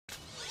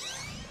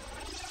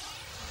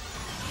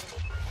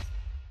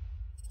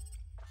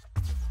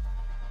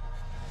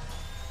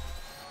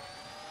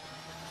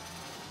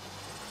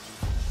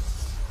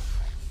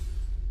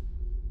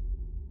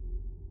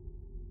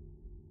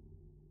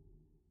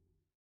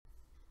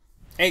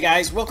Hey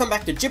guys, welcome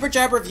back to Jibber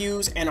Jab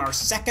Reviews and our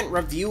second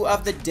review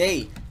of the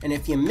day. And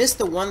if you missed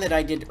the one that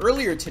I did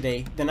earlier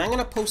today, then I'm going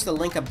to post the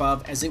link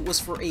above as it was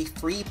for a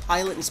free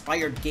pilot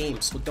inspired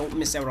game, so don't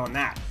miss out on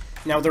that.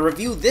 Now the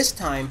review this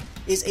time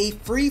is a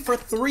free for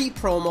 3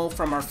 promo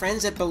from our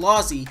friends at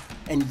Ballozi,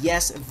 and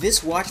yes,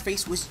 this watch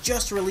face was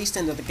just released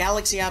into the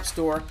Galaxy App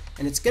Store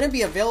and it's going to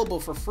be available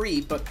for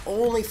free, but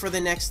only for the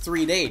next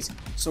 3 days.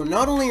 So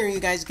not only are you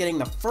guys getting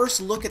the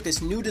first look at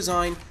this new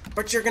design,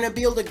 but you're going to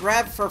be able to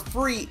grab for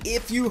free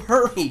if you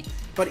hurry.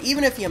 But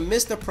even if you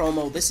missed the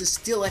promo, this is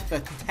still a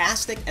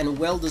fantastic and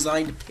well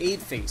designed paid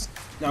face.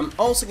 Now I'm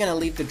also going to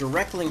leave the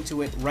direct link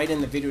to it right in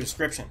the video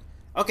description.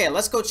 Okay,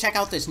 let's go check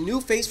out this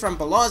new face from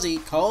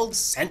Ballozi called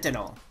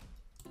Sentinel.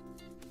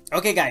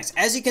 Okay guys,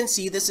 as you can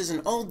see, this is an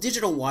all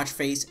digital watch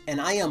face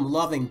and I am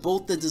loving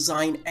both the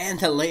design and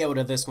the layout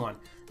of this one.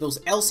 Those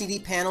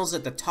LCD panels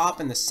at the top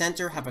and the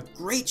center have a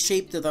great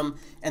shape to them,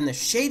 and the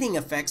shading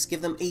effects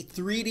give them a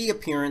 3D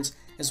appearance,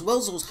 as well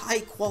as those high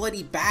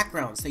quality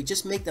backgrounds. They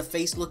just make the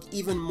face look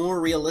even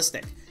more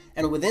realistic.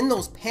 And within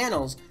those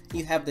panels,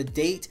 you have the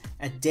date,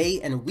 a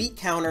day and week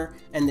counter,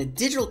 and the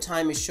digital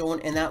time is shown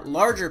in that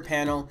larger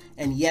panel,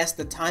 and yes,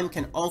 the time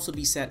can also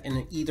be set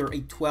in either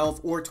a 12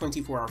 or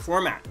 24-hour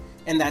format.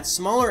 In that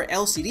smaller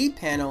LCD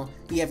panel,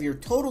 you have your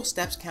total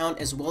steps count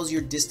as well as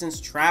your distance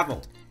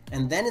traveled.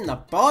 And then in the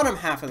bottom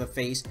half of the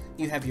face,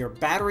 you have your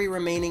battery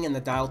remaining in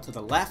the dial to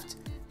the left.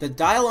 The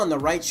dial on the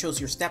right shows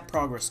your step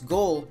progress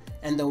goal,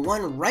 and the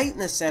one right in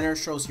the center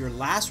shows your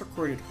last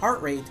recorded heart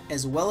rate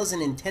as well as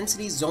an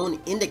intensity zone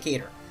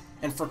indicator.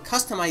 And for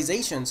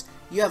customizations,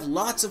 you have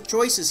lots of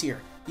choices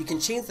here. You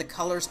can change the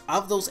colors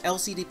of those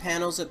LCD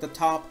panels at the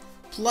top,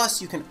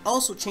 plus you can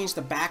also change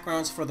the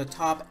backgrounds for the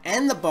top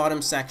and the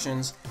bottom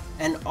sections,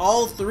 and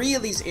all 3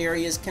 of these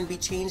areas can be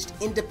changed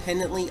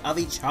independently of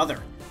each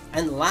other.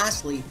 And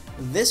lastly,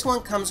 this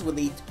one comes with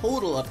a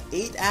total of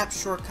 8 app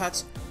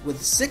shortcuts, with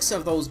 6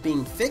 of those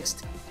being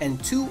fixed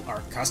and 2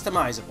 are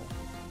customizable.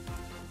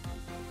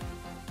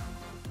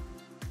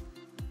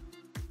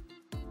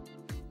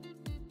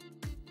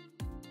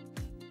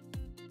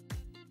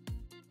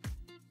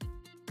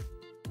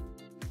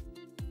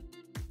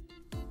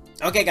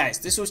 Okay guys,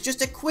 this was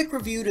just a quick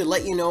review to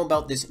let you know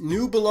about this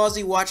new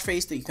Ballozi watch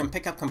face that you can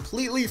pick up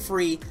completely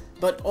free,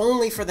 but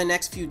only for the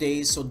next few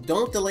days, so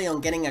don't delay on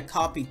getting a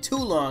copy too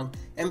long,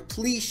 and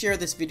please share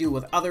this video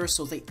with others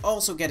so they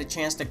also get a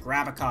chance to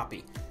grab a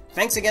copy.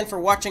 Thanks again for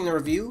watching the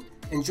review,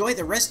 enjoy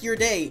the rest of your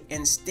day,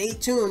 and stay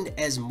tuned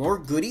as more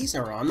goodies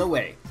are on the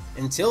way.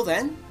 Until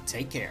then,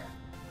 take care.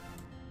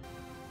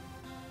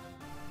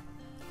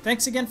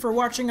 Thanks again for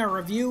watching our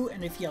review,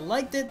 and if you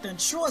liked it, then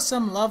show us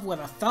some love with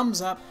a thumbs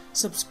up,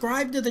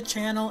 subscribe to the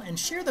channel, and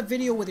share the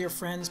video with your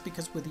friends,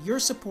 because with your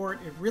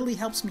support it really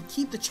helps me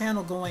keep the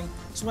channel going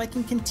so I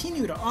can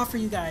continue to offer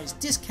you guys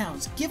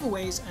discounts,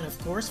 giveaways, and of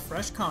course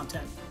fresh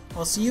content.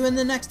 I'll see you in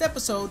the next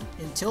episode.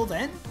 Until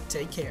then,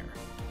 take care.